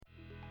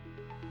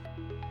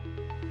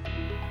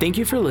Thank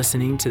you for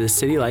listening to the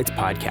City Lights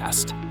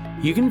podcast.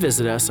 You can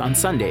visit us on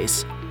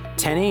Sundays,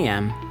 10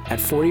 a.m. at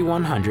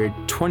 4100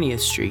 20th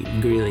Street in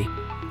Greeley.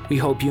 We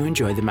hope you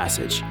enjoy the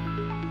message.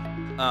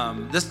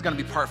 This is going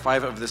to be part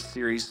 5 of this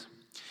series.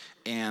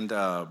 And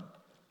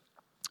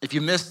if you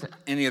missed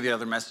any of the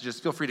other messages,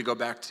 feel free to go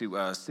back to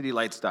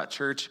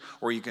citylights.church,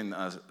 or you can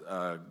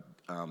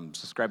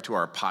subscribe to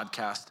our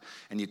podcast,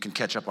 and you can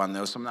catch up on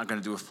those. So I'm not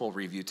going to do a full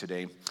review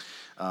today,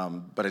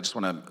 but I just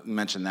want to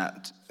mention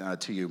that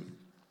to you.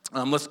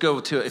 Let's go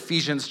to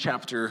Ephesians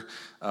chapter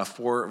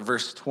 4,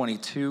 verse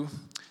 22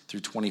 through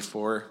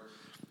 24.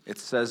 It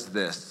says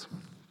this: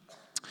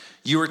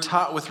 "You were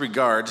taught with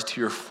regard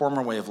to your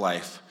former way of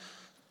life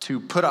to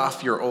put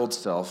off your old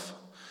self,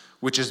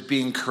 which is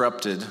being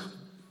corrupted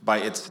by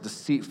its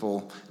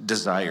deceitful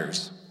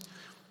desires,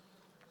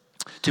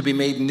 to be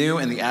made new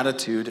in the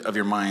attitude of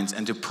your minds,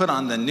 and to put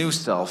on the new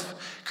self,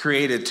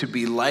 created to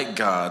be like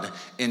God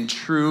in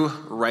true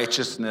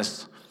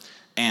righteousness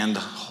and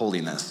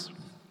holiness."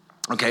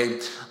 Okay,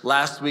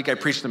 last week I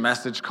preached a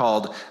message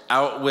called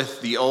Out with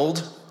the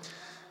Old,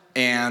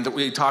 and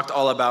we talked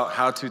all about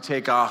how to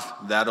take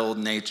off that old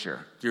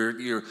nature.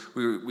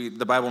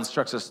 The Bible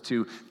instructs us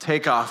to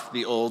take off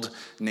the old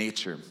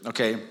nature,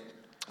 okay?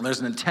 There's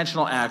an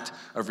intentional act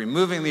of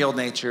removing the old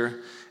nature,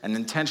 an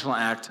intentional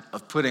act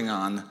of putting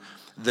on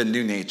the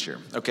new nature,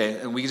 okay?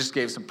 And we just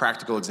gave some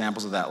practical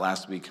examples of that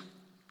last week.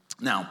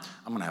 Now,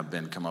 I'm gonna have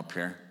Ben come up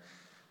here.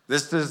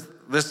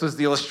 This was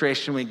the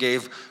illustration we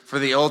gave for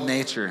the old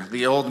nature,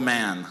 the old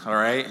man, all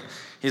right?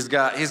 He's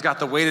got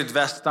the weighted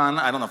vest on.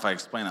 I don't know if I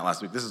explained that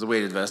last week. This is a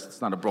weighted vest.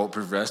 It's not a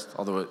bulletproof vest,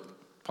 although it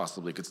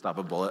possibly could stop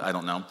a bullet. I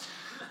don't know.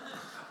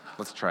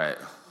 Let's try it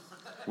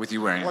with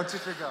you wearing it. 1, 2,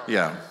 3, go.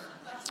 Yeah.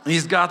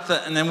 He's got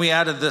and then we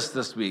added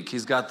this week.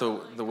 He's got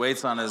the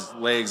weights on his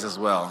legs as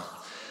well.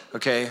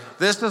 Okay?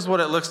 This is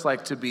what it looks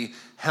like to be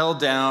held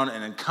down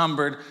and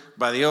encumbered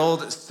by the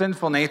old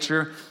sinful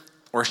nature,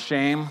 or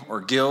shame, or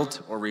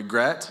guilt, or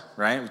regret,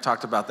 right? We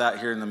talked about that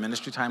here in the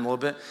ministry time a little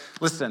bit.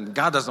 Listen,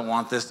 God doesn't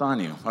want this on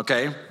you,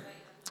 okay? All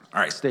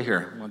right, stay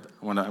here.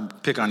 I want to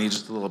pick on you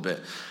just a little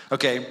bit.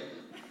 Okay.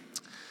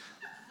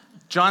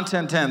 John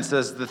 10:10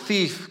 says, "The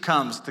thief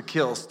comes to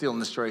kill, steal,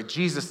 and destroy."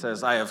 Jesus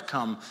says, "I have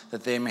come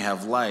that they may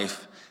have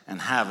life and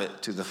have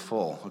it to the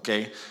full,"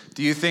 okay?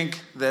 Do you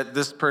think that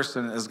this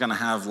person is going to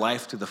have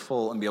life to the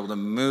full and be able to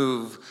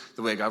move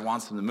the way God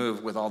wants them to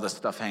move with all this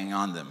stuff hanging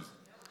on them?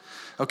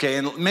 Okay,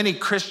 and many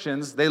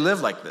Christians, they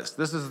live like this.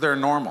 This is their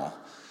normal.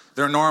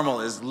 Their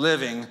normal is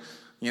living,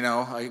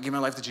 I give my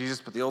life to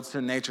Jesus, but the old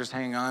sin nature is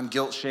hanging on.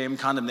 Guilt, shame,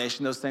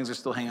 condemnation, those things are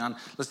still hanging on.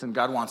 Listen,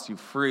 God wants you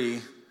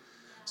free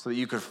so that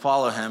you could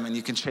follow him and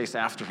you can chase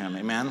after him,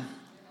 amen?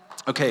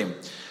 Okay,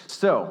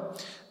 so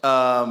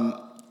the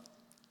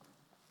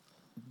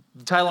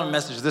title of our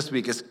message this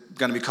week is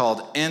going to be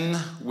called In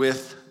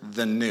with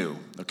the New,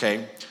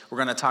 okay? We're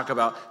going to talk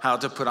about how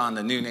to put on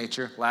the new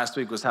nature. Last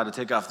week was how to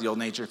take off the old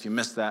nature. If you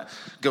missed that,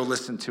 go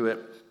listen to it.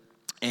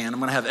 And I'm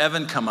going to have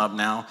Evan come up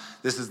now.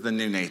 This is the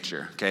new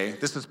nature, okay?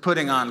 This is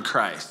putting on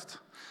Christ.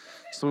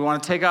 So we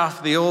want to take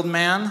off the old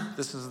man.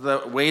 This is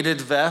the weighted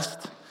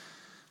vest.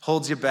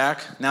 Holds you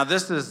back. Now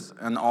this is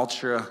an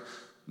ultra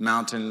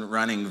mountain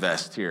running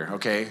vest here,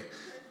 okay?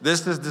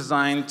 This is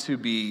designed to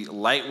be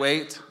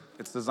lightweight.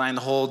 It's designed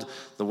to hold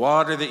the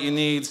water that you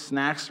need,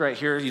 snacks right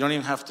here. You don't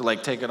even have to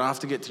take it off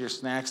to get to your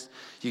snacks.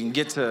 You can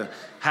get to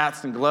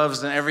hats and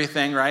gloves and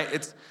everything,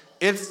 right?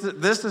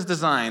 This is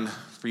designed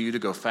for you to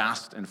go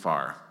fast and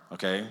far,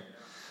 okay?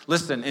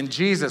 Listen, in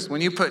Jesus, when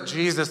you put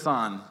Jesus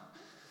on,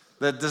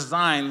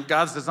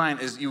 God's design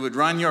is you would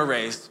run your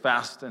race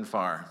fast and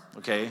far,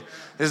 okay?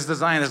 His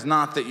design is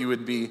not that you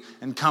would be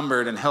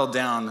encumbered and held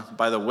down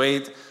by the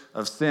weight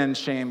of sin,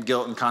 shame,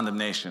 guilt, and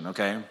condemnation,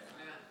 okay?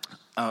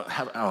 I'll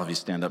have you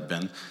stand up,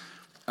 Ben.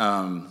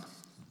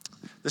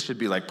 This should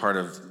be part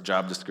of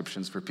job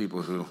descriptions for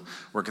people who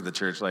work at the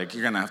church. You're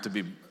going to have to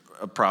be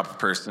a prop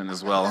person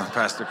as well,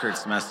 Pastor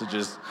Kirk's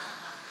messages.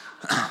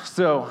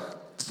 So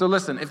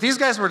listen, if these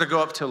guys were to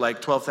go up to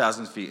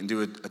 12,000 feet and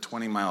do a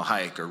 20-mile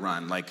hike or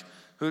run,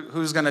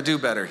 who's going to do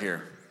better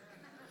here,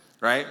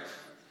 right?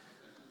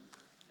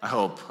 I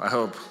hope.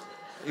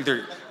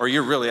 Or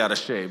you're really out of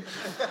shape.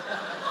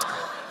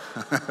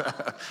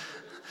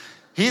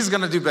 He's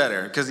going to do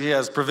better because he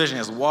has provision. He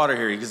has water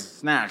here. He has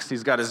snacks.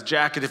 He's got his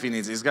jacket if he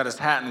needs it. He's got his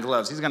hat and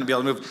gloves. He's going to be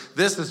able to move.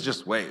 This is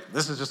just weight.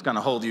 This is just going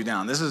to hold you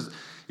down.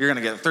 You're going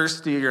to get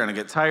thirsty. You're going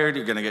to get tired.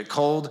 You're going to get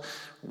cold,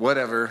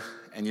 whatever,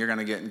 and you're going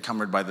to get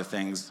encumbered by the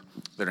things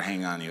that are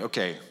hanging on you.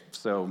 Okay,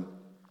 so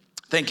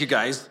thank you,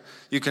 guys.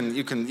 You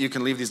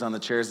can leave these on the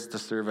chairs to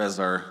serve as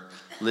our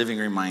living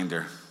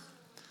reminder.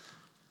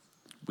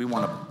 We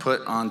want to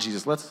put on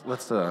Jesus.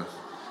 Let's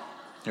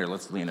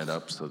lean it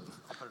up so.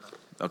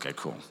 Okay,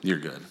 cool. You're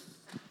good.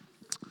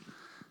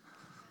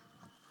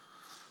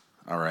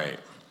 All right.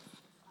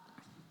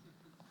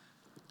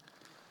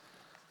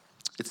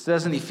 It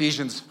says in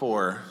Ephesians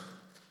 4,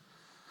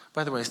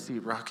 by the way, I see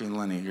Rocky and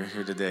Lenny, you're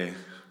here today.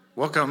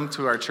 Welcome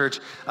to our church.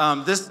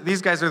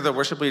 These guys are the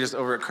worship leaders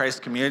over at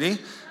Christ Community.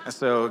 And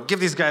so give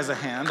these guys a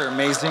hand. They're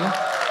amazing.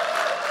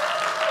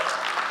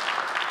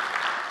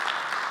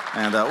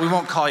 And we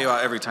won't call you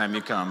out every time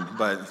you come,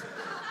 but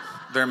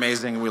they're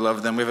amazing. We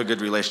love them. We have a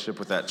good relationship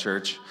with that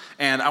church.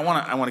 And I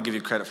want to give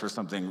you credit for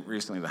something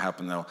recently that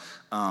happened, though.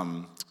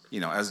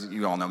 As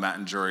you all know, Matt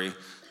and Jory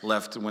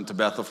went to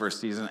Bethel for a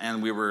season,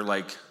 and we were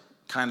like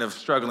kind of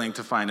struggling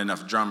to find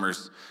enough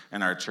drummers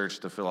in our church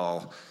to fill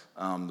all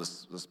the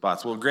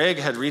spots. Well, Greg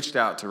had reached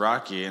out to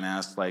Rocky and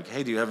asked, like,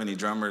 hey, do you have any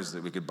drummers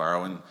that we could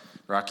borrow? And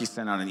Rocky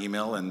sent out an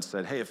email and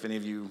said, hey, if any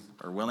of you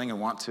are willing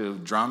and want to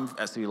drum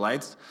at City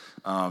Lights,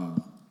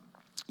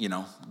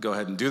 go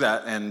ahead and do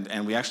that.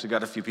 And we actually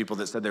got a few people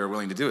that said they were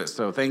willing to do it.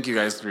 So thank you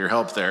guys for your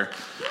help there.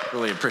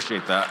 Really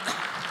appreciate that.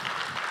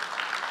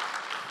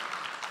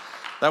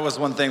 That was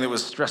one thing that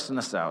was stressing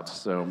us out.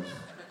 So,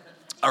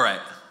 all right.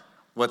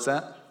 What's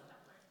that?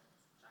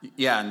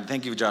 Yeah, and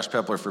thank you, Josh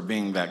Pepler, for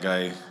being that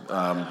guy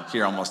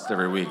here almost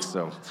every week.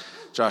 So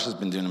Josh has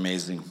been doing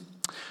amazing.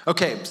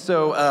 Okay,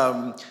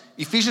 so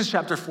Ephesians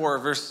chapter 4,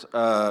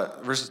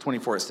 verses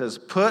 24, it says,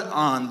 put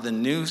on the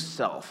new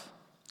self.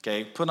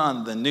 Okay, put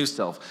on the new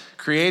self,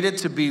 created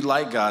to be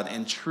like God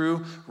in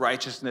true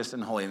righteousness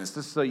and holiness.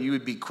 This is so you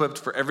would be equipped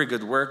for every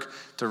good work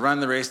to run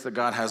the race that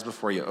God has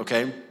before you,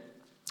 okay?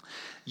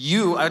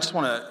 I just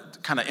want to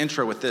kind of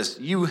intro with this.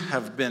 You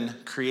have been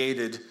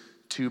created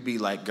to be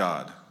like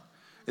God.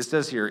 It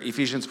says here,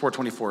 Ephesians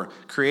 4:24,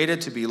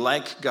 created to be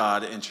like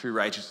God in true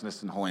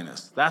righteousness and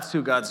holiness. That's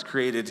who God's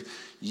created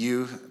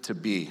you to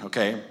be,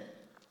 okay?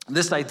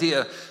 This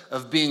idea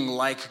of being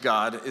like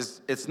God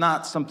it's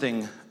not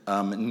something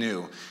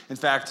new. In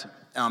fact,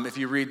 if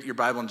you read your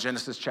Bible in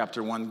Genesis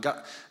chapter 1,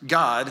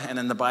 God, and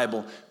in the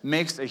Bible,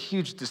 makes a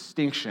huge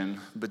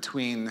distinction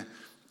between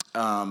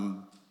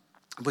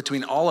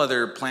all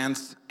other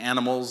plants,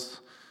 animals,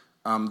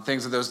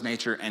 things of those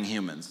nature, and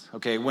humans.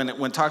 Okay, when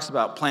it talks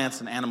about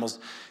plants and animals,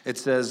 it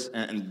says,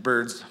 and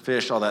birds,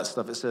 fish, all that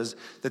stuff, it says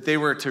that they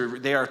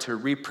are to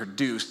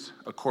reproduce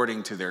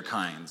according to their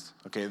kinds.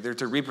 Okay, they're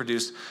to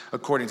reproduce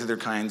according to their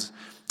kinds.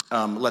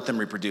 Let them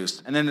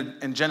reproduce. And then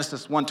in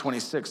Genesis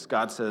 1:26,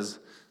 God says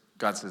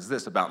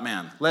this about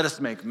man. Let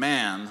us make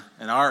man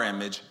in our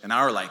image, in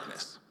our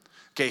likeness.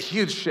 Okay,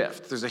 huge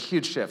shift. There's a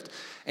huge shift.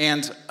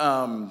 And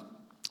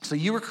so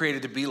you were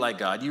created to be like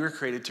God. You were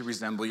created to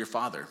resemble your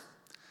Father.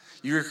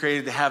 You were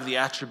created to have the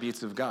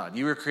attributes of God.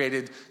 You were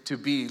created to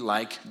be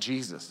like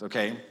Jesus,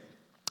 okay?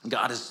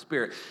 God is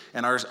spirit.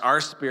 And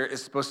our spirit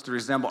is supposed to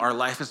resemble, our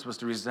life is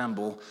supposed to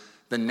resemble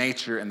the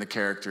nature and the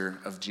character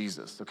of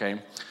Jesus,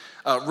 okay?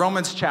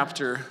 Romans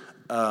chapter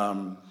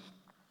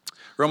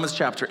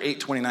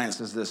 8:29, it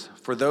says this,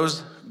 for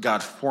those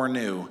God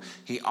foreknew,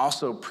 he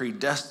also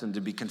predestined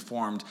to be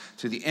conformed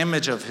to the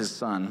image of his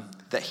Son,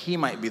 that he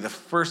might be the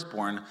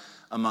firstborn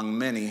among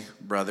many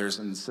brothers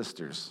and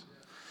sisters.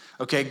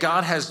 Okay,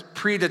 God has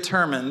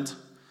predetermined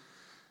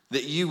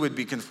that you would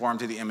be conformed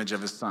to the image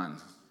of his Son.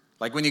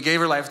 Like when you gave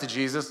your life to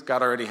Jesus,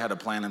 God already had a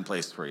plan in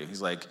place for you.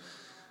 He's like,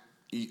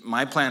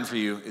 my plan for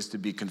you is to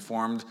be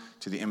conformed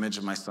to the image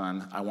of my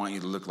Son. I want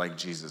you to look like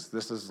Jesus.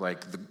 This is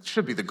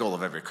should be the goal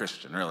of every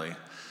Christian, really.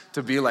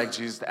 To be like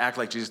Jesus, to act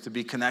like Jesus, to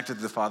be connected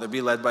to the Father,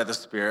 be led by the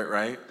Spirit,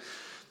 right?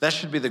 That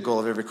should be the goal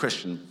of every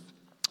Christian.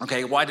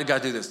 Okay, why did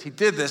God do this? He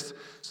did this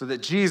so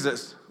that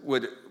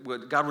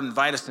God would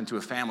invite us into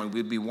a family.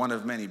 We'd be one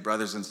of many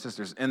brothers and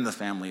sisters in the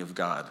family of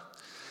God,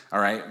 all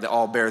right? That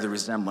all bear the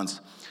resemblance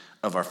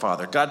of our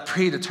Father. God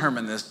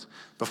predetermined this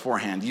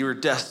beforehand. You were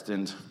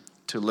destined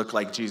to look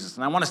like Jesus.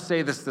 And I want to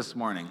say this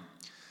morning.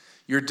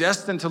 You're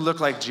destined to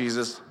look like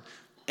Jesus,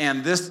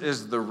 and this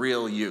is the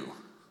real you.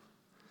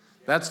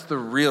 That's the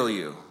real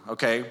you,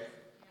 okay?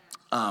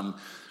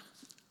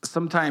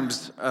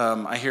 Sometimes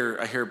I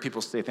hear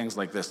people say things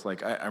like this.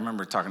 Like I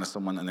remember talking to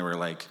someone, and they were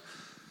like,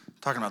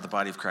 talking about the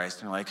body of Christ.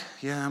 And they're like,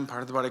 yeah, I'm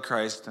part of the body of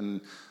Christ,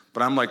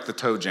 but I'm like the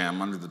toe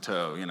jam under the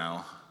toe, you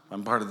know.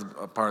 I'm part of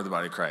the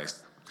body of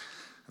Christ.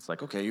 It's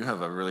like, okay, you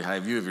have a really high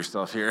view of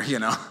yourself here, you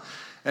know.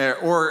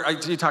 Or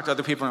you talk to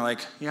other people and they're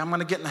like, yeah, I'm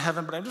going to get into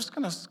heaven, but I'm just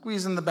going to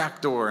squeeze in the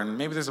back door, and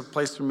maybe there's a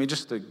place for me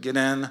just to get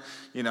in,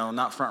 you know,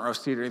 not front row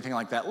seat or anything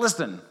like that.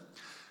 Listen,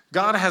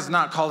 God has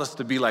not called us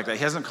to be like that.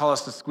 He hasn't called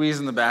us to squeeze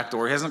in the back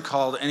door. He hasn't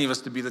called any of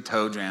us to be the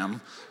toe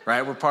jam,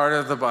 right? We're part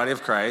of the body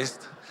of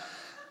Christ.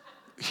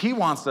 He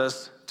wants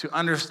us to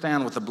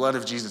understand what the blood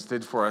of Jesus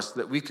did for us,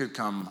 that we could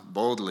come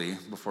boldly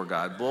before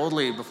God,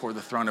 boldly before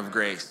the throne of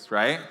grace,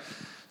 right?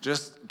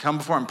 Just come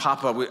before him,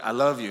 Papa, I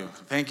love you.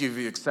 Thank you,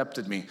 you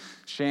accepted me.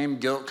 Shame,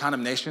 guilt,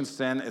 condemnation,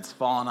 sin, it's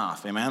fallen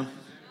off, amen?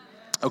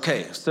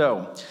 Okay,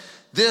 so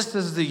this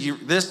is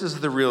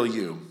the real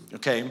you,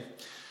 okay?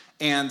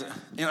 And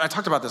I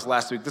talked about this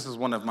last week. This is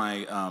one of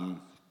my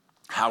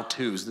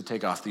how-tos to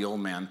take off the old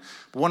man.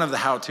 But one of the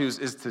how-tos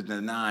is to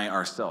deny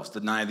ourselves,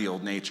 deny the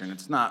old nature. And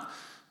it's not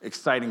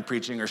exciting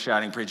preaching or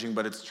shouting preaching,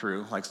 but it's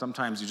true. Like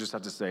sometimes you just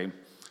have to say,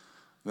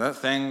 that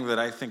thing that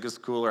I think is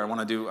cool or I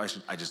want to do, I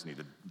just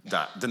need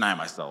to deny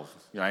myself,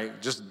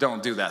 right? Just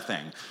don't do that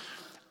thing.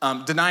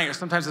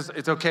 Sometimes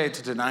it's okay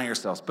to deny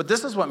yourself. But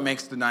this is what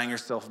makes denying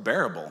yourself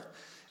bearable,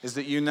 is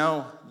that you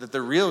know that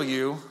the real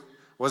you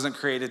wasn't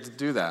created to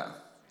do that.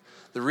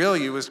 The real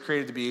you is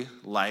created to be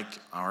like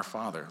our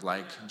Father,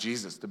 like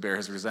Jesus, to bear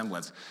his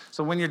resemblance.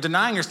 So when you're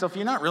denying yourself,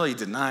 you're not really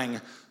denying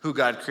who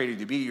God created you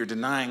to be. You're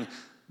denying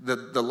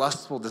the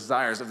lustful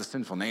desires of the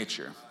sinful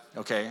nature,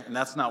 okay? And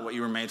that's not what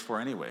you were made for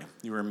anyway.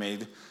 You were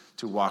made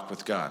to walk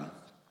with God.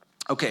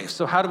 Okay,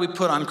 so how do we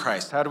put on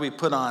Christ? How do we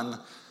put on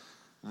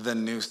the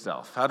new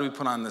self? How do we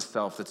put on this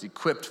self that's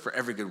equipped for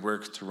every good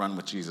work to run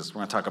with Jesus? We're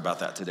going to talk about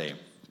that today.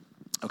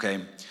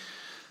 Okay,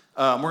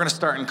 we're going to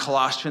start in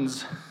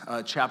Colossians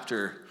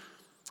chapter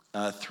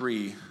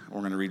 3. We're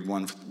going to read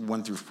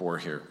 1 through 4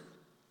 here.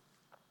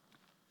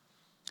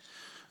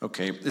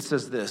 Okay, it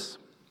says this.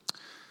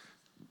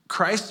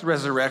 Christ's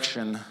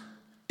resurrection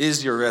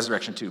is your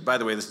resurrection too. By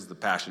the way, this is the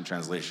Passion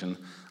Translation.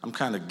 I'm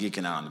kind of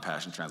geeking out on the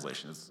Passion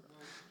Translation.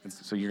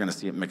 So you're going to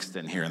see it mixed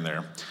in here and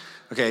there.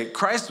 Okay,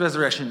 Christ's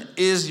resurrection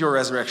is your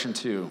resurrection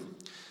too.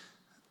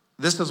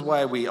 This is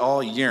why we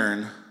all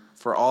yearn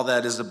for all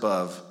that is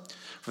above,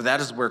 for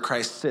that is where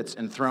Christ sits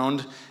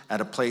enthroned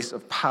at a place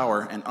of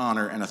power and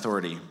honor and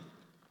authority.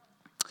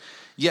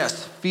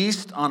 Yes,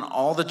 feast on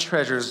all the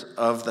treasures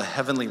of the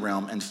heavenly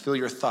realm and fill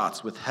your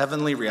thoughts with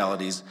heavenly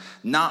realities,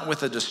 not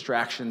with the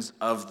distractions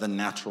of the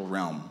natural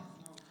realm.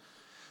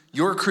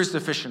 Your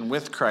crucifixion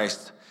with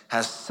Christ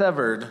has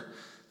severed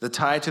the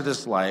tie to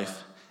this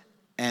life,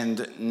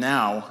 and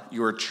now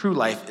your true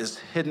life is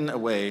hidden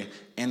away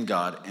in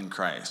God in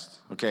Christ.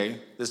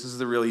 Okay? This is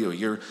the real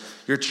you.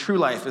 Your true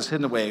life is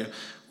hidden away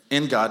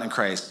in God in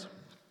Christ.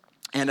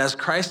 And as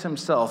Christ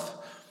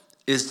himself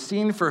is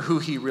seen for who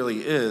he really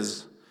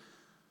is,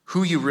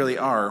 who you really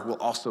are will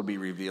also be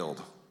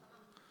revealed.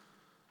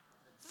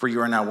 For you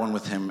are now one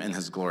with him in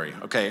his glory.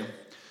 Okay?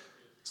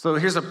 So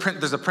there's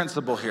a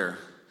principle here.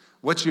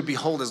 What you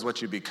behold is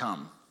what you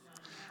become.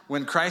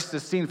 When Christ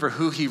is seen for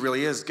who he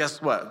really is,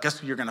 guess what? Guess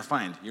who you're going to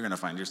find? You're going to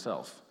find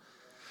yourself,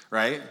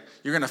 right?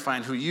 You're going to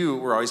find who you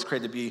were always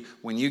created to be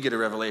when you get a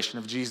revelation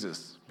of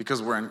Jesus,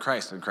 because we're in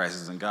Christ and Christ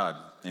is in God.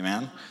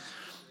 Amen?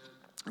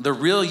 The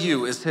real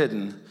you is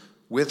hidden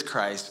with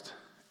Christ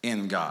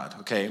in God,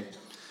 okay?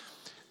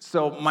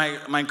 So my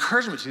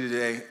encouragement to you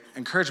today,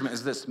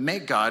 is this: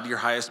 make God your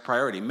highest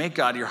priority. Make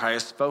God your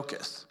highest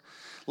focus.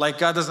 Like,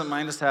 God doesn't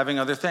mind us having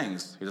other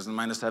things. He doesn't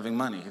mind us having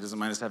money. He doesn't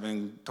mind us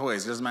having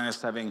toys. He doesn't mind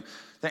us having,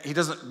 but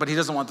he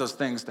doesn't want those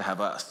things to have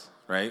us,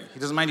 right? He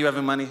doesn't mind you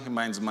having money. He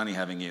minds money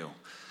having you,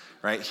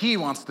 right? He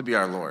wants to be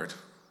our Lord.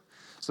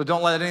 So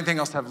don't let anything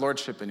else have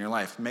lordship in your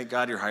life. Make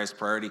God your highest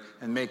priority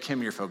and make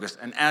him your focus.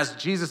 And as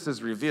Jesus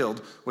is revealed,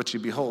 what you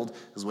behold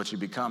is what you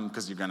become,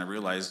 because you're going to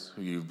realize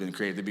who you've been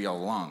created to be all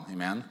along.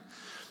 Amen?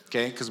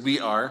 Okay? Because we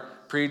are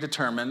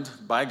predetermined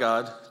by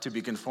God to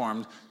be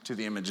conformed to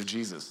the image of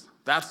Jesus.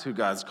 That's who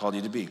God's called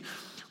you to be.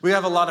 We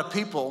have a lot of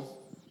people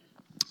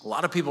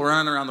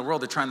running around the world.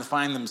 They're trying to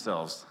find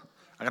themselves.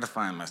 I got to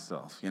find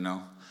myself, you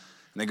know.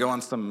 And they go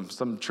on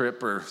some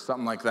trip or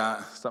something like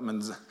that,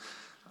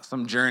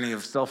 some journey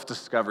of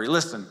self-discovery.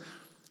 Listen,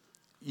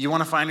 you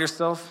want to find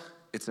yourself?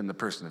 It's in the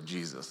person of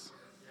Jesus.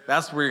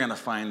 That's where you're going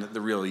to find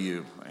the real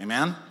you.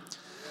 Amen?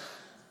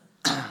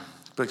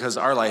 Because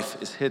our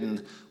life is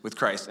hidden with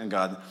Christ and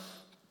God.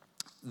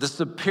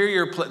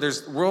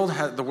 The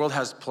world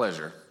has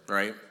pleasure,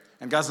 right?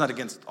 And God's not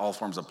against all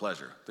forms of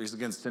pleasure. He's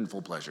against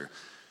sinful pleasure.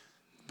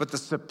 But the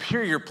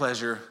superior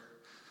pleasure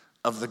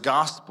of the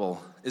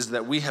gospel is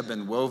that we have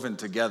been woven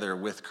together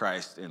with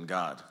Christ in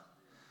God.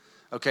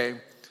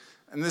 Okay?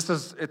 And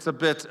it's a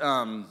bit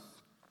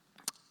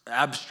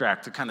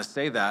abstract to kind of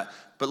say that.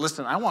 But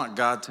listen, I want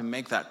God to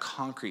make that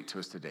concrete to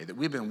us today, that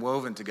we've been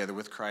woven together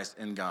with Christ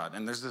in God.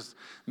 And there's this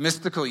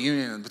mystical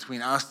union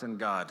between us and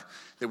God,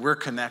 that we're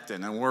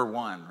connected and we're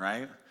one,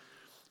 right?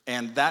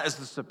 And that is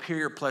the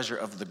superior pleasure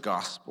of the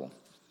gospel.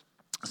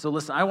 So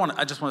listen,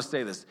 I just want to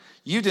say this.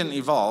 You didn't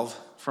evolve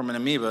from an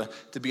amoeba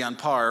to be on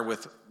par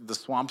with the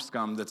swamp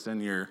scum that's in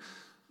your,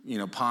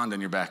 pond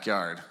in your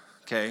backyard,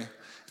 okay?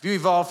 If you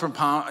evolve from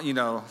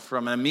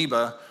an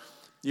amoeba,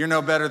 you're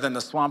no better than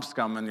the swamp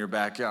scum in your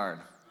backyard.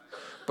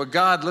 But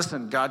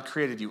God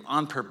created you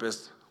on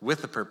purpose,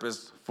 with a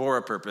purpose, for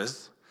a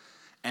purpose,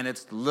 and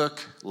it's to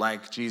look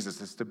like Jesus.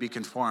 It's to be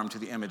conformed to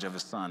the image of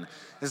his son.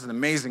 This is an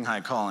amazing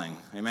high calling,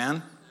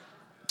 amen?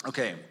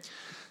 Okay,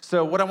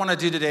 so what I want to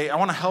do today, I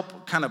want to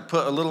help kind of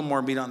put a little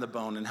more meat on the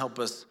bone and help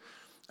us,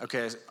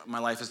 okay, my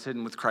life is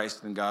hidden with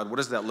Christ and God. What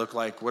does that look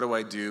like? What do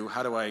I do?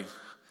 How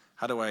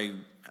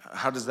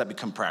does that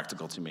become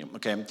practical to me?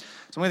 Okay, so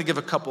I'm going to give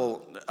a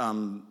couple,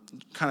 kind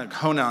of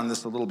hone on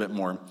this a little bit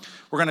more.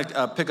 We're going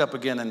to pick up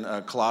again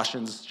in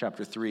Colossians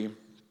chapter 3,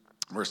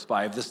 verse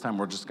 5. This time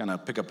we're just going to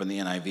pick up in the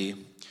NIV.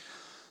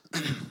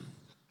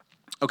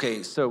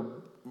 Okay, so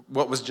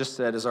what was just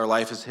said is our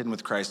life is hidden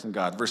with Christ and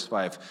God. Verse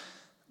 5.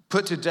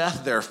 Put to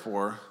death,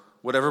 therefore,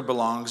 whatever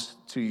belongs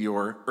to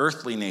your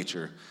earthly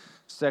nature: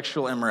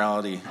 sexual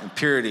immorality,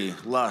 impurity,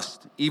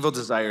 lust, evil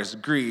desires,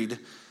 greed,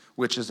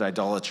 which is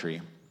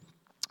idolatry.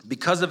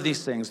 Because of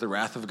these things, the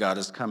wrath of God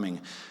is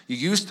coming. You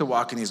used to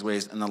walk in these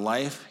ways in the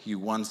life you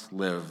once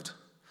lived.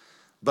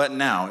 But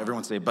now,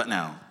 everyone say, but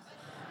now.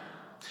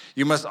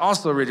 You must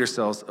also rid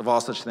yourselves of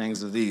all such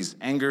things as these: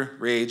 anger,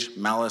 rage,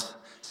 malice,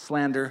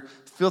 slander,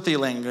 filthy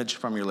language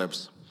from your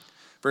lips.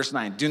 Verse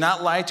 9, do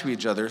not lie to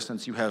each other,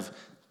 since you have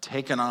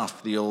taken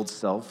off the old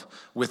self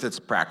with its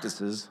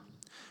practices.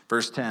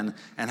 Verse 10,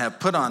 and have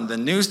put on the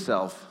new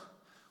self,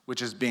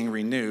 which is being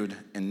renewed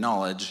in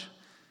knowledge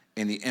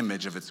in the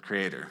image of its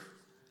creator.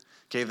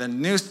 Okay, the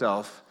new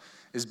self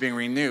is being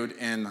renewed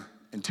in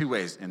two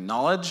ways, in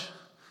knowledge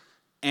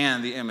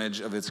and the image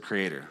of its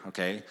creator,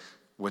 okay?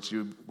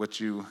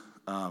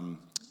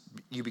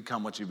 You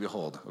become what you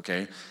behold,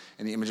 okay?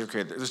 In the image of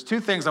creator. There's two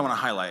things I want to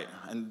highlight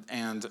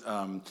and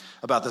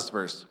about this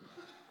verse.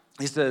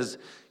 He says,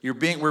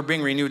 we're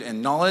being renewed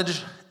in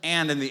knowledge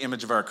and in the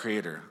image of our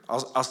creator.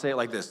 I'll say it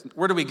like this.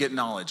 Where do we get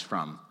knowledge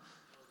from?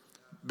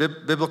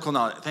 Biblical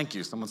knowledge. Thank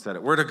you, someone said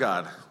it. Word of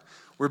God.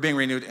 We're being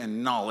renewed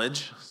in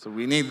knowledge, so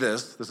we need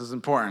this. This is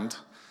important.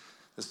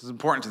 This is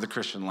important to the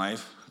Christian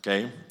life,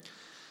 okay?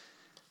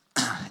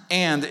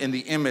 And in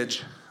the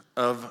image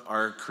of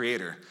our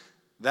creator.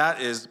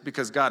 That is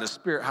because God is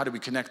spirit. How do we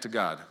connect to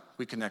God?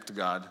 We connect to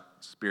God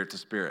spirit to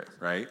spirit,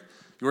 right?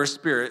 Your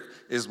spirit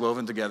is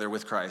woven together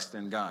with Christ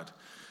and God.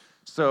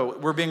 So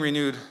we're being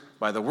renewed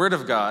by the word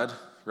of God,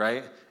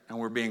 right? And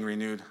we're being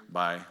renewed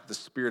by the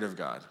Spirit of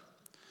God.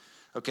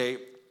 Okay,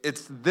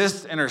 it's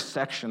this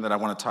intersection that I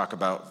want to talk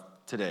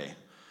about today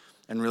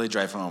and really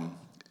drive home.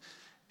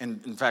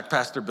 And in fact,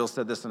 Pastor Bill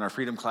said this in our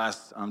freedom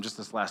class just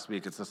this last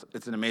week.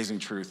 It's an amazing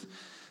truth.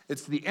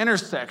 It's the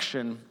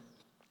intersection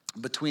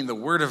between the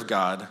Word of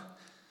God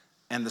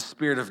and the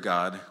Spirit of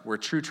God where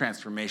true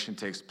transformation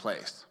takes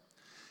place.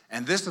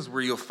 And this is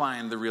where you'll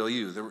find the real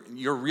you.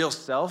 Your real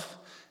self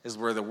is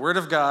where the Word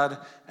of God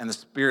and the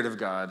Spirit of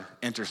God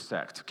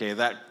intersect. Okay,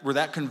 where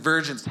that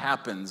convergence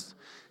happens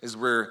is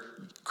where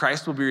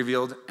Christ will be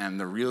revealed and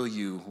the real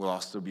you will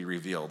also be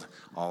revealed.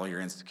 All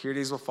your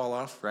insecurities will fall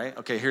off, right?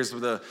 Okay, here's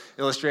the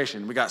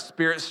illustration. We got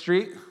Spirit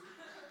Street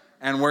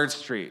and Word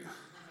Street,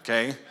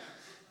 okay?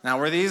 Now,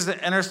 where these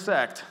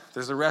intersect,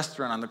 there's a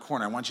restaurant on the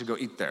corner. I want you to go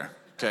eat there,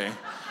 okay?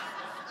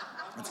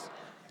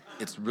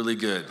 It's really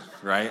good,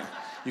 right?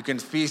 You can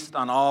feast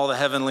on all the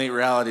heavenly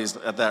realities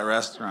at that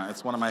restaurant.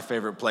 It's one of my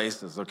favorite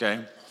places,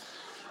 okay?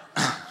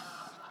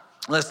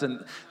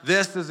 Listen,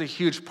 this is a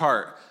huge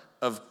part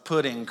of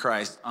putting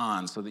Christ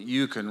on so that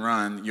you can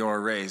run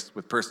your race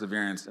with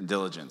perseverance and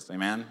diligence,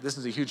 amen? This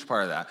is a huge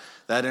part of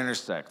that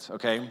intersects,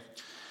 okay?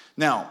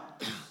 Now,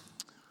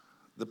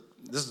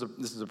 this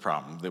is a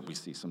problem that we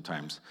see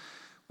sometimes.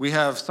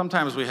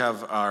 Sometimes we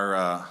have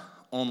our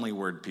only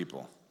word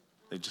people.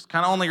 They just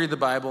kind of only read the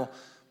Bible,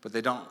 but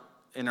they don't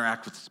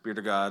interact with the Spirit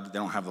of God. They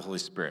don't have the Holy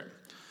Spirit.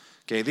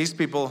 Okay, these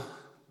people,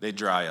 they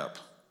dry up.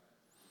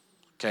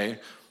 Okay?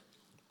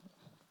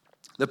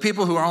 The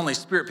people who are only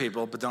Spirit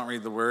people but don't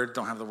read the Word,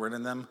 don't have the Word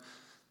in them,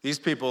 these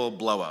people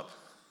blow up.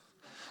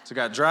 So you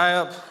got dry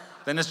up,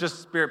 then it's just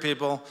Spirit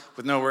people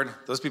with no Word.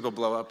 Those people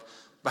blow up.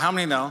 But how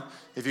many know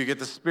if you get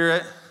the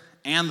Spirit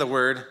and the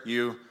Word,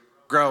 you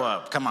grow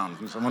up? Come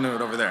on, someone knew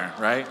it over there,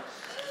 right?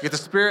 You get the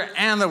Spirit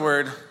and the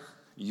Word,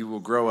 you will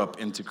grow up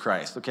into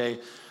Christ, okay?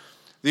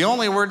 The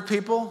only word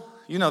people,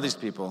 you know these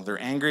people.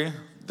 They're angry,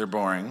 they're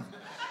boring,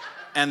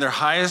 and their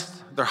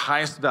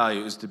highest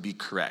value is to be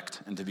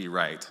correct and to be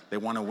right. They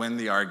want to win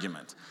the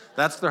argument.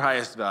 That's their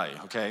highest value,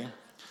 okay?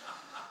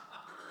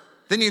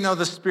 Then you know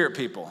the Spirit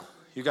people.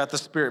 You got the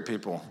Spirit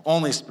people,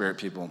 only Spirit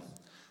people.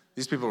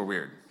 These people are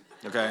weird,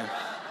 okay?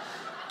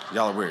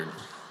 Y'all are weird.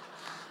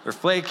 They're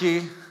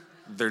flaky,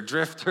 they're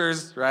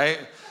drifters, right?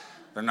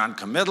 They're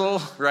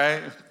non-committal,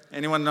 right?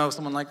 Anyone know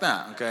someone like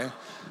that, okay?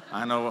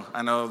 I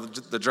know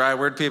the dry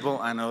word people.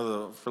 I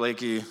know the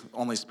flaky,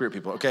 only Spirit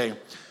people, okay?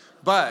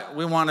 But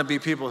we want to be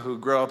people who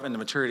grow up into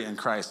maturity in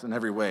Christ in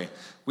every way.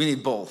 We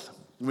need both.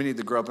 We need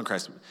to grow up in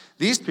Christ.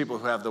 These people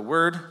who have the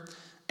Word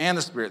and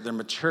the Spirit, they're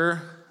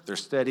mature, they're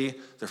steady,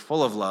 they're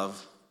full of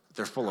love,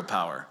 they're full of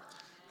power,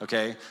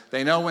 okay?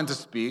 They know when to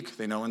speak.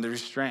 They know when to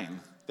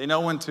restrain. They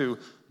know when to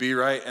be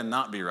right and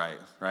not be right,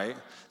 right?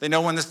 They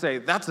know when to say,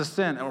 that's a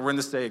sin, or when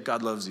to say,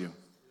 God loves you,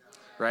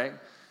 right?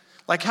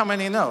 Like how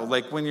many know?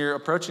 Like when you're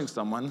approaching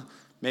someone,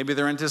 maybe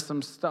they're into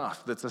some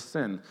stuff that's a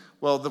sin.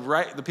 Well,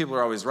 the people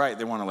are always right.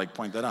 They want to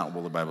point that out.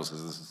 Well, the Bible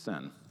says this is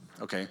sin.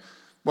 Okay.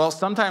 Well,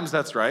 sometimes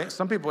that's right.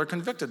 Some people are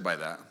convicted by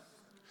that.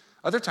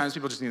 Other times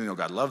people just need to know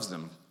God loves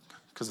them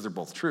because they're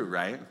both true,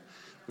 right?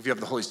 If you have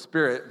the Holy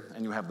Spirit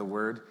and you have the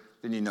Word,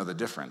 then you know the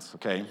difference,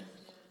 okay?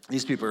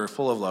 These people are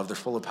full of love. They're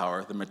full of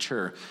power. They're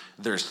mature.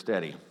 They're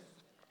steady.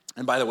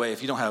 And by the way,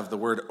 if you don't have the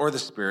Word or the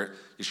Spirit,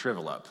 you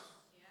shrivel up.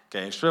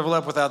 Okay, shrivel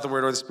up without the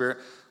Word or the Spirit.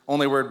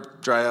 Only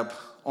Word, dry up.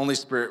 Only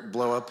Spirit,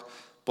 blow up.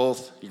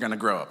 Both, you're going to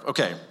grow up.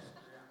 Okay.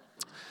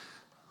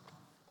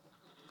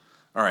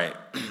 All right.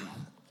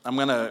 I'm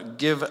going to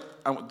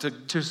to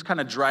just kind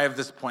of drive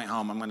this point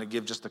home, I'm going to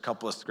give just a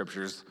couple of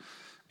scriptures.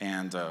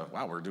 And,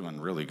 wow, we're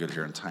doing really good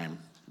here in time.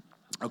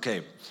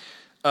 Okay.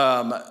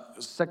 2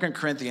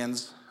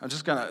 Corinthians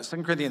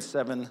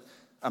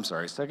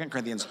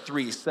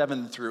 3,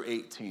 7 through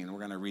 18. We're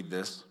going to read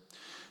this.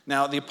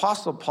 Now, the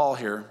Apostle Paul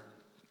here,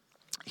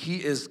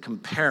 he's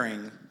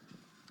comparing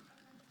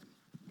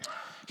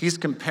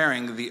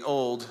the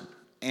old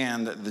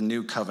and the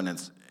new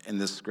covenants in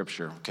this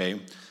scripture,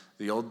 okay?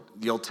 The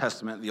Old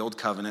Testament, the Old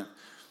Covenant,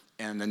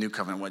 and the New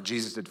Covenant, what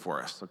Jesus did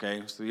for us,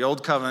 okay? So the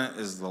Old Covenant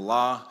is the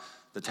law,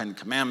 the Ten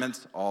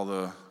Commandments, all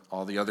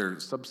the other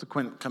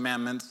subsequent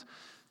commandments.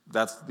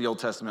 That's the Old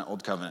Testament,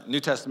 Old Covenant. New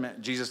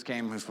Testament, Jesus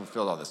came who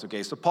fulfilled all this,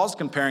 okay? So Paul's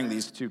comparing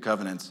these two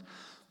covenants,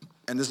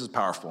 and this is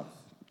powerful.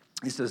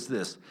 He says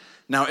this,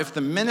 now if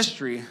the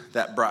ministry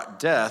that brought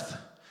death,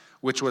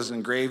 which was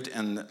engraved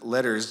in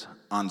letters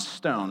on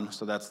stone,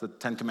 so that's the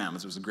Ten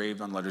Commandments, it was engraved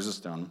on letters of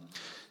stone.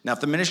 Now if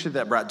the ministry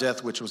that brought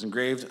death, which was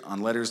engraved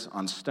on letters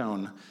on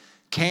stone,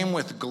 came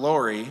with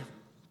glory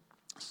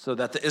so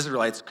that the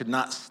Israelites could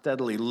not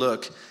steadily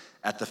look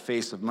at the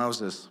face of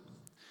Moses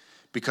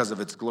because of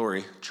its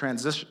glory,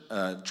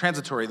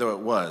 transitory though it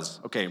was.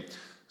 Okay,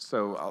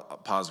 so I'll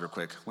pause real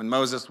quick. When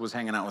Moses was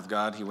hanging out with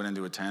God, he went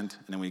into a tent,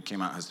 and then when he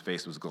came out, his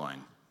face was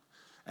glowing.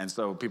 And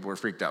so people were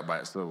freaked out by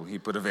it, so he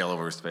put a veil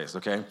over his face,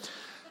 okay?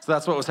 So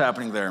that's what was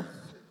happening there.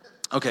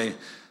 Okay,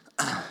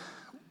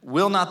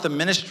 will not the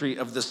ministry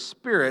of the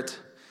Spirit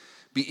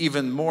be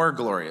even more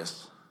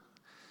glorious?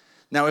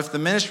 Now, if the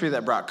ministry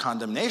that brought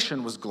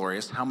condemnation was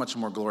glorious, how much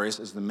more glorious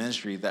is the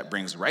ministry that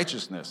brings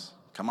righteousness?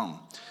 Come on.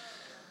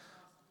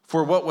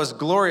 For what was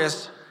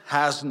glorious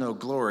has no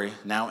glory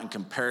now in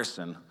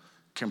comparison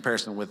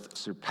with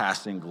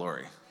surpassing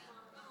glory.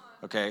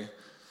 Okay?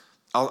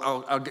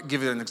 I'll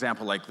give you an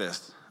example like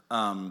this.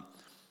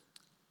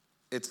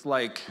 It's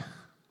like,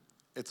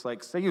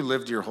 say you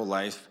lived your whole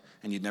life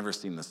and you'd never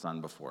seen the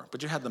sun before,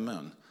 but you had the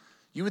moon.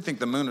 You would think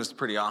the moon was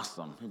pretty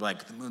awesome. You'd be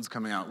like, the moon's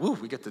coming out. Woo,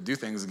 we get to do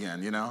things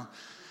again, you know?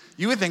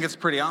 You would think it's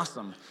pretty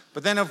awesome.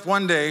 But then if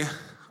one day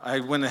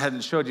I went ahead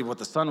and showed you what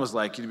the sun was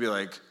like, you'd be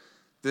like,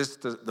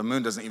 the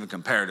moon doesn't even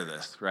compare to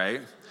this,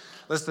 right?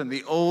 Listen,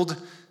 the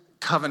old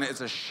covenant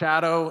is a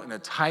shadow and a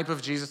type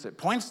of Jesus. It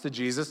points to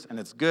Jesus, and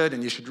it's good,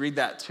 and you should read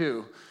that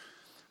too.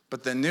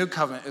 But the new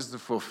covenant is the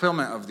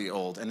fulfillment of the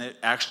old, and it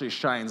actually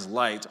shines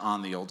light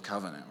on the old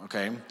covenant,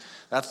 okay?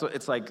 That's what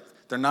it's like.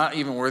 They're not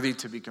even worthy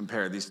to be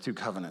compared, these two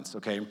covenants,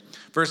 okay?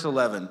 Verse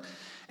 11,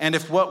 and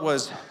if what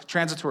was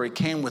transitory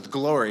came with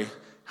glory,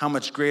 how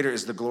much greater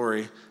is the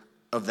glory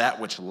of that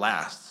which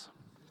lasts?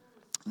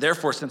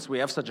 Therefore, since we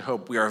have such a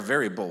hope, we are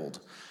very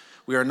bold.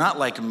 We are not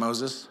like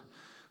Moses,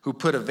 who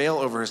put a veil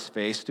over his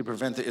face to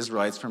prevent the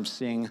Israelites from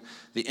seeing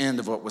the end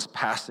of what was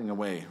passing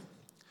away.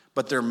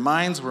 But their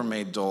minds were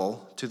made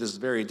dull to this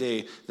very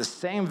day. The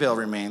same veil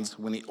remains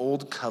when the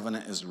old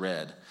covenant is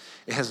read.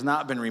 It has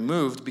not been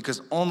removed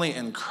because only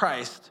in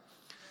Christ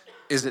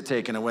is it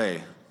taken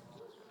away.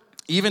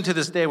 Even to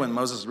this day when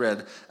Moses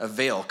read, a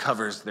veil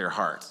covers their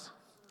hearts.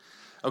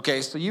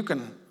 Okay, so you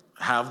can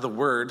have the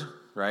word,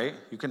 right?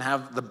 You can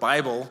have the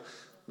Bible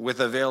with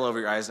a veil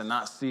over your eyes and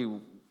not see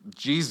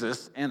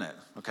Jesus in it,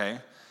 okay?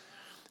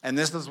 And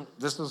this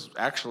is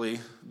actually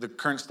the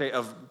current state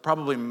of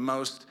probably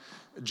most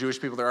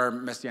Jewish people. There are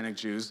Messianic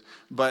Jews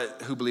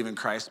but who believe in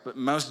Christ, but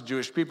most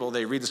Jewish people,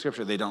 they read the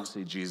scripture, they don't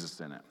see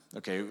Jesus in it,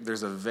 okay?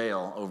 There's a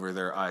veil over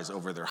their eyes,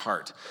 over their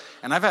heart.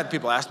 And I've had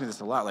people ask me this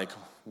a lot, like,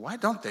 why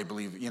don't they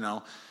believe, you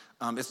know?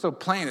 It's so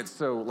plain, it's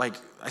so, like,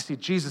 I see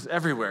Jesus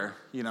everywhere,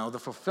 you know, the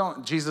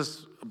fulfillment,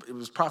 Jesus, it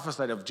was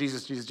prophesied of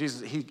Jesus, he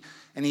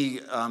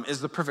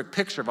is the perfect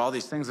picture of all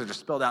these things that are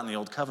spelled out in the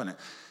Old Covenant.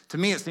 To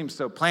me, it seems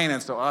so plain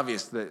and so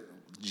obvious that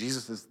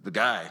Jesus is the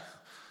guy,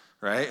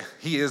 right?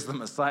 He is the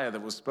Messiah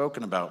that was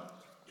spoken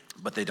about,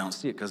 but they don't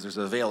see it because there's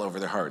a veil over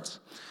their hearts.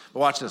 But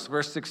watch this,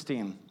 verse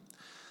 16.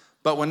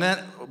 But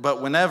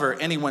whenever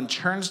anyone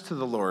turns to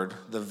the Lord,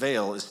 the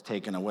veil is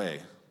taken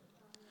away.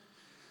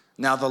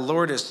 Now the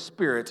Lord is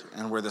spirit,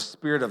 and where the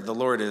spirit of the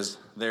Lord is,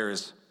 there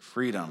is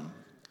freedom.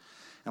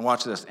 And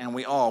watch this. And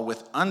we all,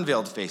 with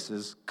unveiled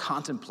faces,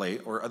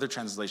 contemplate, or other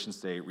translations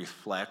say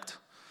reflect,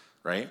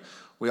 right?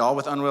 We all,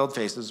 with unveiled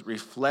faces,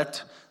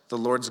 reflect the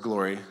Lord's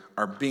glory,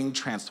 are being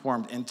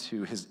transformed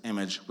into his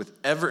image with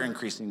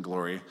ever-increasing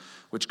glory,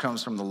 which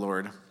comes from the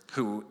Lord,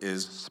 who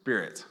is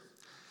spirit.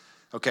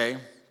 Okay?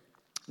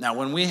 Now,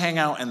 when we hang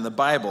out in the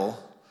Bible,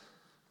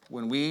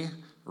 when we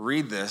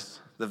read this,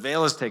 the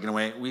veil is taken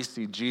away, we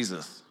see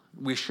Jesus.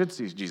 We should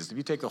see Jesus. If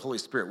you take the Holy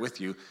Spirit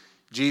with you,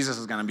 Jesus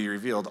is going to be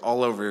revealed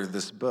all over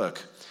this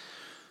book.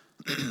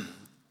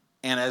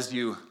 And as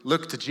you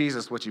look to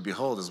Jesus, what you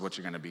behold is what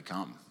you're going to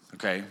become,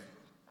 okay?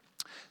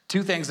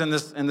 Two things in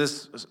this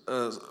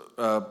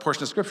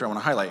portion of Scripture I want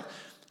to highlight.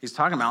 He's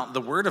talking about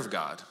the Word of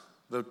God.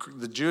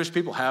 The Jewish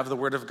people have the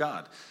Word of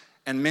God.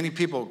 And many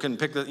people can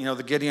pick the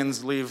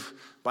Gideons leave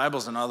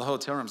Bibles in all the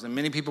hotel rooms, and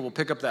many people will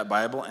pick up that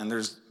Bible, and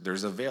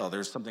there's a veil.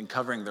 There's something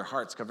covering their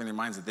hearts, covering their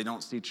minds, that they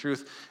don't see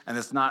truth, and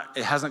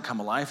it hasn't come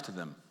alive to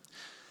them,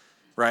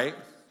 right?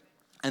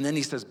 And then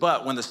he says,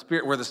 but where the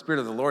Spirit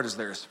of the Lord is,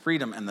 there is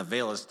freedom, and the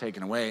veil is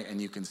taken away,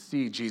 and you can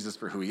see Jesus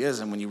for who he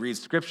is. And when you read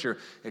Scripture,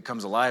 it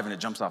comes alive, and it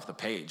jumps off the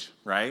page,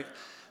 right?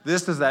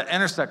 This is that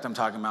intersect I'm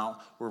talking about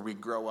where we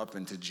grow up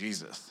into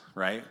Jesus,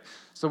 right?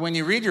 So when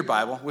you read your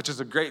Bible, which is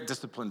a great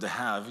discipline to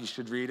have, you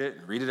should read it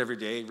every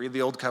day, read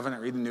the Old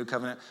Covenant, read the New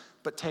Covenant,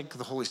 but take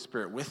the Holy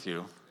Spirit with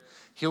you.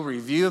 He'll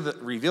reveal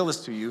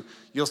this to you.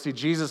 You'll see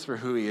Jesus for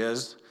who he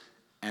is,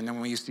 and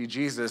then when you see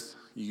Jesus,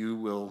 you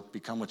will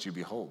become what you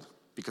behold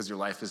because your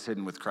life is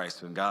hidden with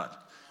Christ and God.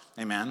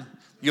 Amen?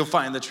 You'll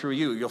find the true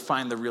you. You'll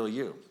find the real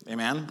you.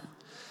 Amen?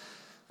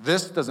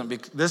 This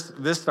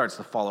starts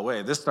to fall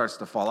away. This starts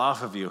to fall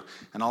off of you.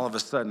 And all of a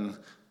sudden,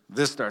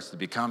 this starts to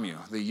become you.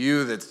 The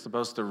you that's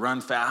supposed to run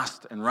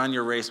fast and run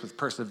your race with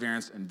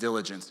perseverance and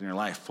diligence in your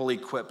life, fully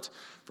equipped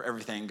for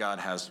everything God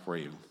has for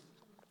you.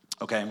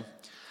 Okay?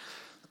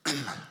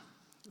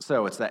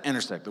 So it's that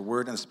intersect, the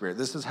Word and the Spirit.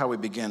 This is how we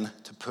begin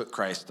to put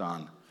Christ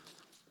on.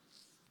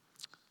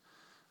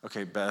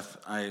 Okay, Beth,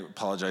 I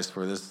apologize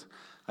for this.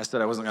 I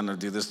said I wasn't going to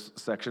do this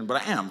section,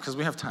 but I am because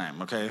we have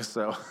time, okay?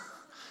 So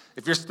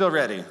if you're still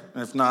ready,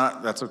 and if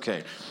not, that's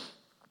okay.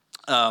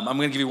 I'm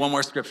going to give you one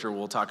more scripture.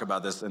 We'll talk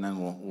about this, and then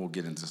we'll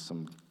get into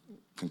some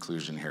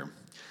conclusion here.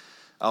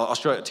 I'll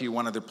show it to you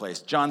one other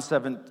place. John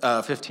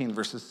 15,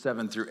 verses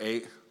 7 through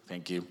 8.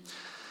 Thank you.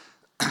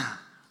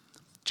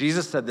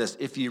 Jesus said this,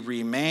 if you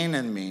remain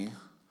in me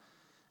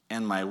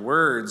and my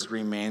words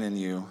remain in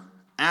you,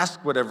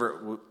 ask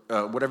whatever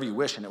you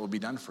wish, and it will be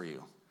done for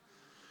you.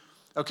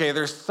 Okay,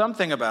 there's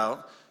something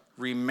about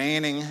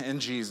remaining in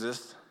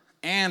Jesus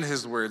and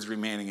his words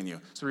remaining in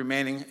you. So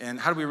remaining in,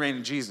 how do we remain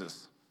in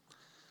Jesus?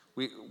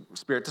 We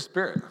spirit to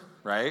spirit,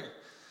 right?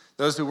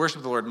 Those who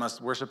worship the Lord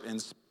must worship in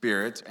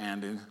spirit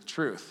and in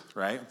truth,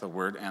 right? The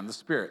word and the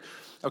spirit.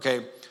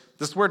 Okay,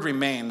 this word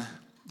remain,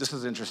 this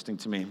is interesting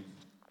to me.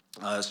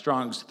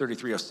 Strong's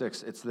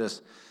 3306, it's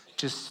this,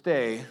 to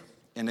stay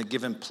in a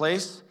given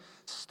place,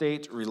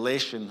 state,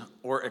 relation,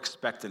 or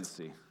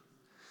expectancy.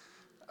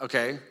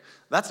 Okay,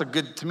 that's a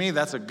good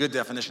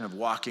definition of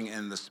walking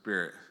in the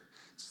Spirit.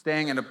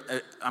 Staying in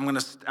I'm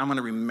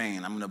gonna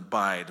remain, I'm gonna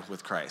abide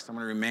with Christ. I'm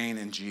gonna remain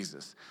in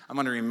Jesus. I'm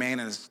gonna remain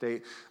in a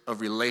state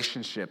of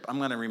relationship. I'm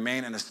gonna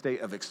remain in a state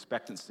of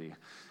expectancy.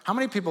 How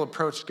many people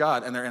approach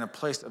God and they're in a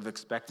place of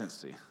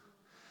expectancy?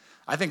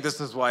 I think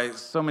this is why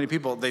so many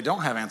people, they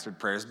don't have answered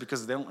prayers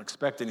because they don't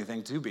expect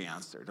anything to be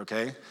answered,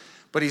 okay?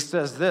 But he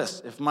says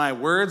this, if my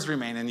words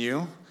remain in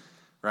you,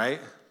 right?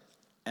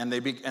 And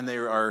they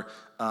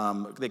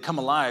come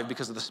alive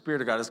because of the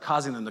Spirit of God is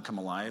causing them to come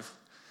alive.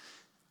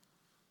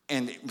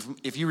 And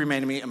if you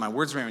remain in me and my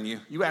words remain in you,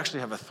 you actually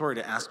have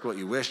authority to ask what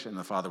you wish and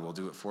the Father will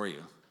do it for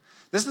you.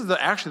 This is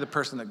actually the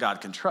person that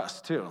God can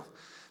trust too.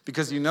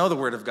 Because you know the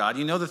word of God,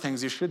 you know the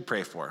things you should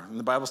pray for. And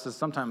the Bible says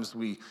sometimes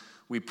we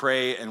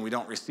pray and we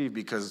don't receive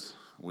because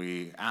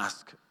we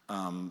ask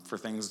for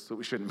things that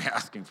we shouldn't be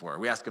asking for.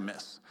 We ask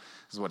amiss,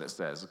 is what it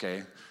says,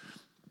 okay?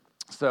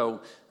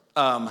 So,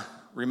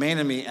 remain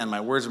in me and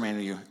my words remain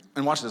in you.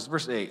 And watch this,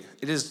 verse 8.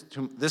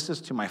 This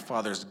is to my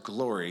Father's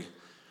glory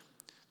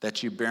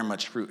that you bear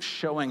much fruit,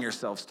 showing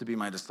yourselves to be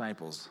my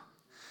disciples.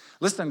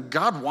 Listen,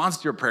 God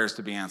wants your prayers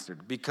to be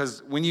answered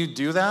because when you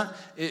do that,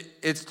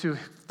 it's to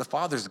the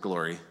Father's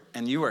glory,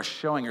 and you are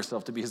showing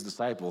yourself to be his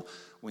disciple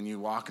when you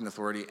walk in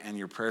authority and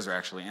your prayers are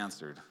actually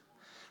answered.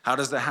 How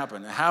does that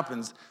happen? It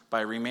happens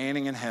by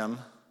remaining in him,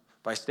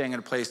 by staying in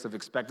a place of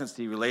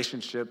expectancy,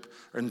 relationship,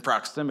 or in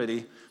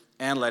proximity,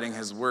 and letting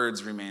his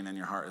words remain in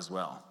your heart as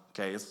well.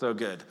 Okay, it's so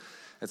good.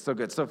 It's so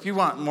good. So if you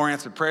want more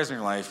answered prayers in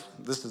your life,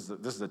 this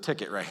is a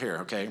ticket right here,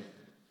 okay?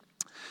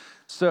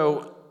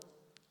 So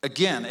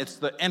again, it's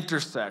the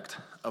intersect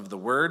of the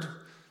word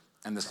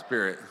and the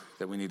spirit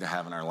that we need to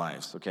have in our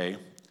lives, okay?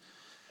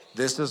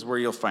 This is where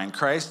you'll find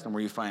Christ, and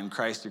where you find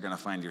Christ, you're going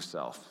to find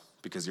yourself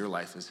because your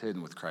life is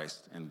hidden with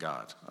Christ and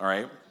God, all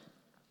right?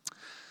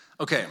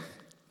 Okay,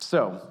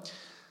 so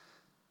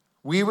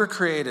we were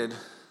created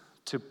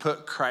to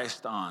put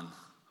Christ on.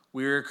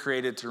 We were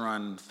created to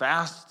run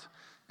fast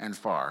and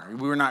far.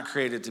 We were not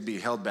created to be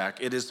held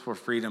back. It is for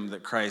freedom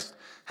that Christ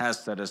has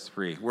set us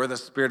free. Where the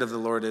Spirit of the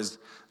Lord is,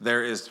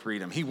 there is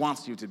freedom. He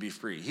wants you to be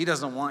free. He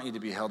doesn't want you to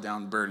be held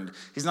down, burdened.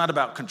 He's not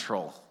about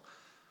control,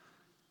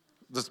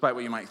 despite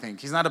what you might think.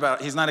 He's not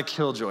a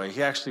killjoy.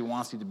 He actually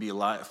wants you to be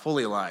alive,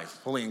 fully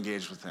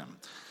engaged with him.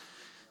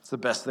 It's the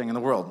best thing in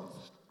the world.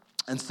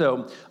 And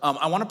so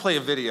I want to play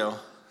a video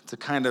to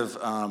kind of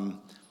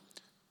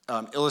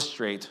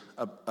illustrate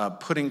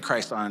putting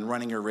Christ on and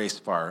running your race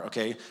far,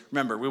 okay?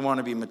 Remember, we want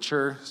to be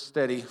mature,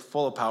 steady,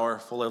 full of power,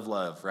 full of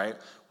love, right?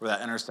 Where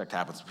that intersect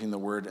happens between the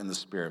Word and the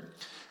Spirit.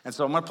 And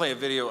so I'm going to play a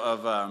video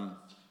of,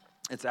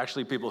 it's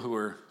actually people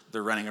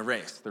they're running a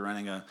race. They're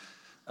running a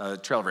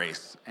trail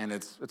race, and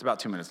it's about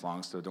 2 minutes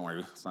long, so don't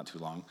worry, it's not too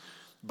long.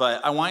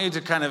 But I want you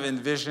to kind of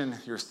envision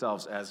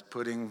yourselves as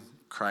putting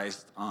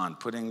Christ on,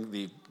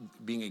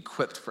 being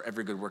equipped for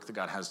every good work that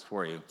God has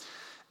for you.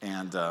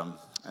 And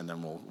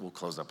then we'll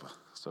close up.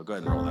 So go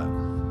ahead and roll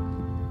that.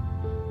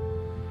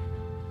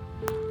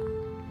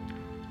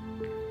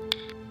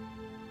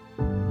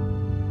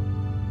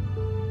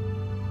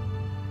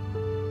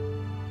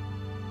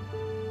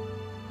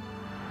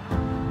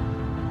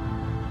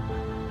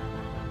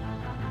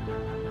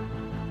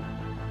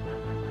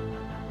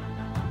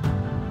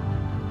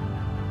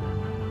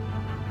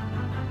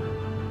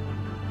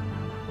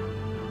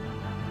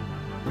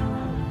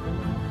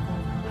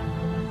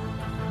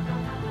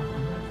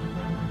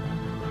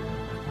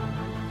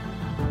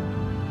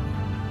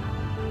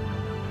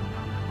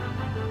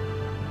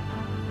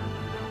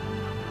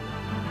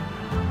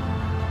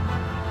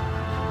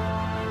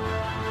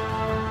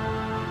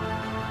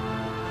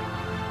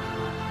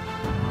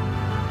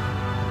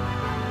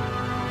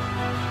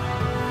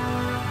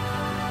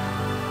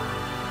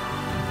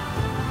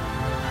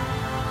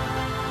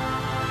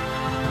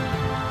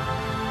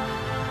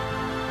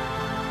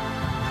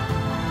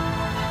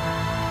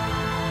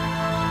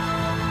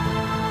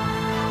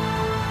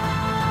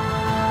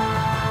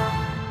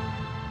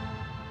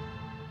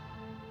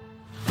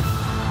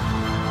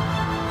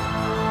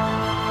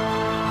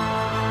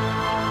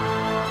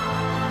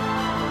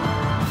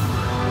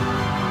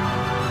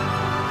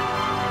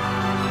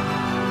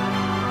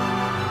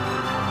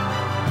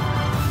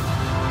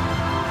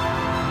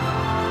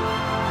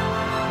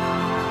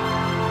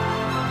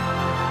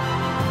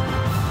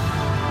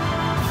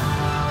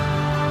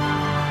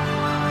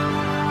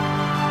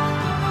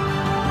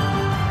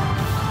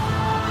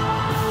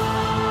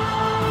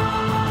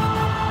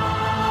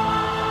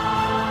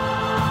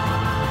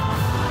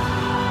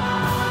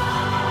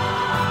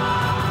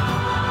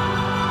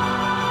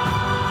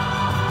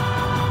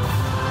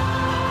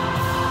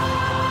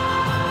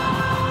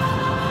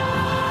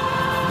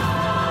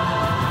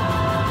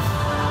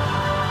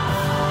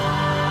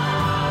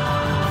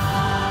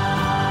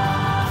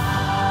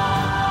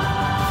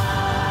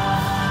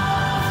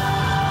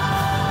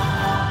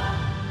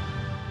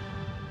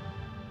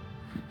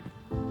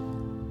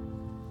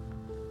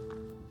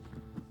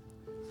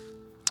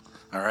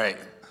 All right.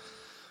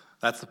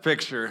 That's a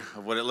picture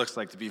of what it looks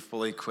like to be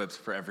fully equipped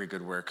for every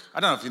good work. I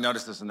don't know if you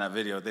noticed this in that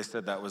video. They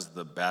said that was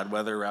the bad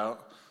weather route.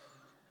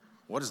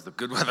 What does the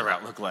good weather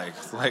route look like?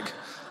 It's like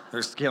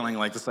they're scaling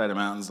like the side of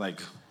mountains.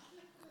 Like,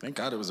 thank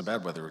God it was a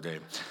bad weather day.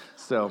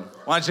 So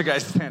why don't you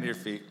guys stand to your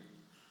feet?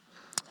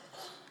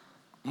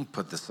 I'm gonna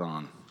put this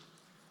on.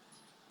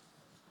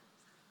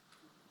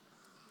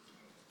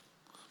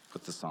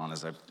 Put this on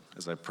as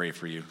I pray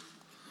for you.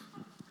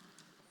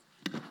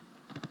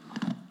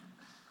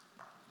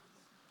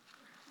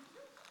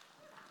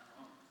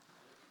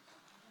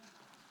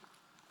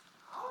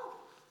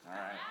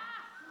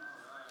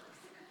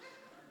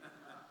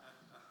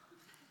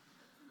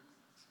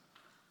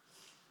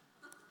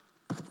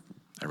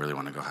 I really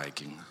want to go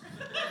hiking.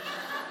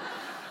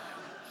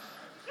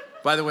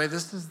 By the way,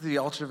 this is the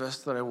Ultra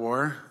vest that I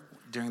wore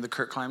during the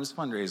Kurt Climbs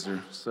fundraiser.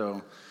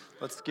 So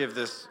let's give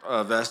this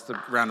vest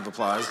a round of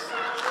applause.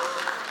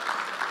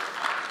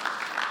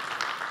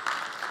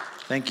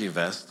 Thank you,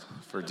 vest,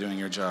 for doing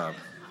your job,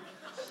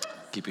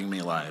 keeping me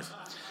alive.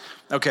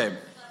 Okay,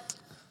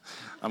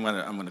 I'm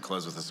gonna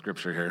close with a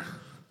scripture here,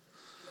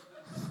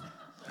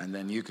 and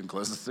then you can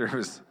close the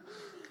service.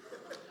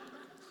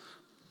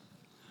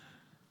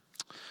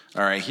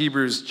 All right,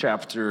 Hebrews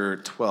chapter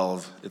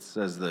 12, it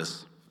says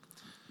this.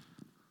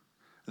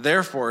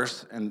 Therefore,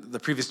 and the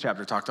previous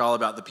chapter talked all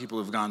about the people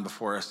who've gone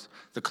before us,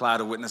 the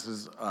cloud of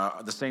witnesses,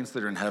 the saints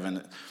that are in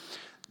heaven.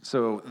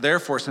 So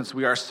therefore, since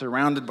we are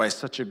surrounded by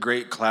such a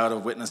great cloud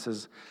of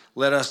witnesses,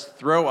 let us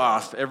throw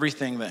off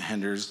everything that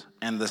hinders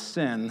and the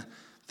sin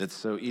that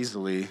so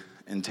easily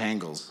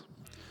entangles.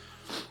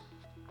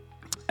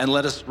 And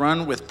let us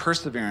run with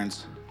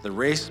perseverance the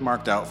race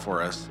marked out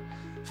for us,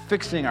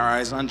 fixing our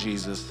eyes on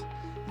Jesus,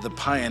 the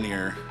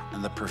pioneer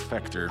and the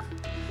perfecter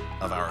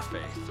of our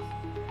faith.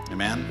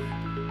 Amen.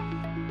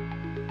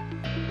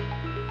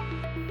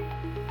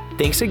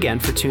 Thanks again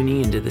for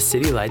tuning into the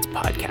City Lights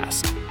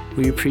podcast.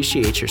 We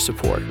appreciate your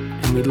support,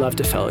 and we'd love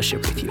to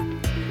fellowship with you.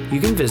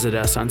 You can visit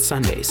us on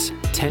Sundays,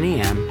 10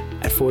 a.m.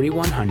 at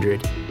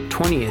 4100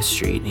 20th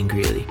Street in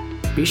Greeley.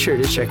 Be sure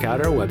to check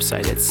out our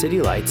website at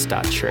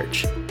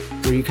citylights.church,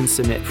 where you can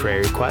submit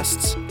prayer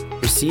requests,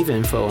 receive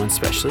info on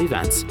special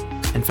events,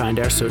 and find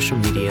our social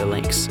media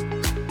links.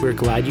 We're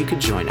glad you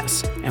could join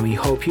us, and we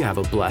hope you have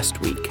a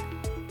blessed week.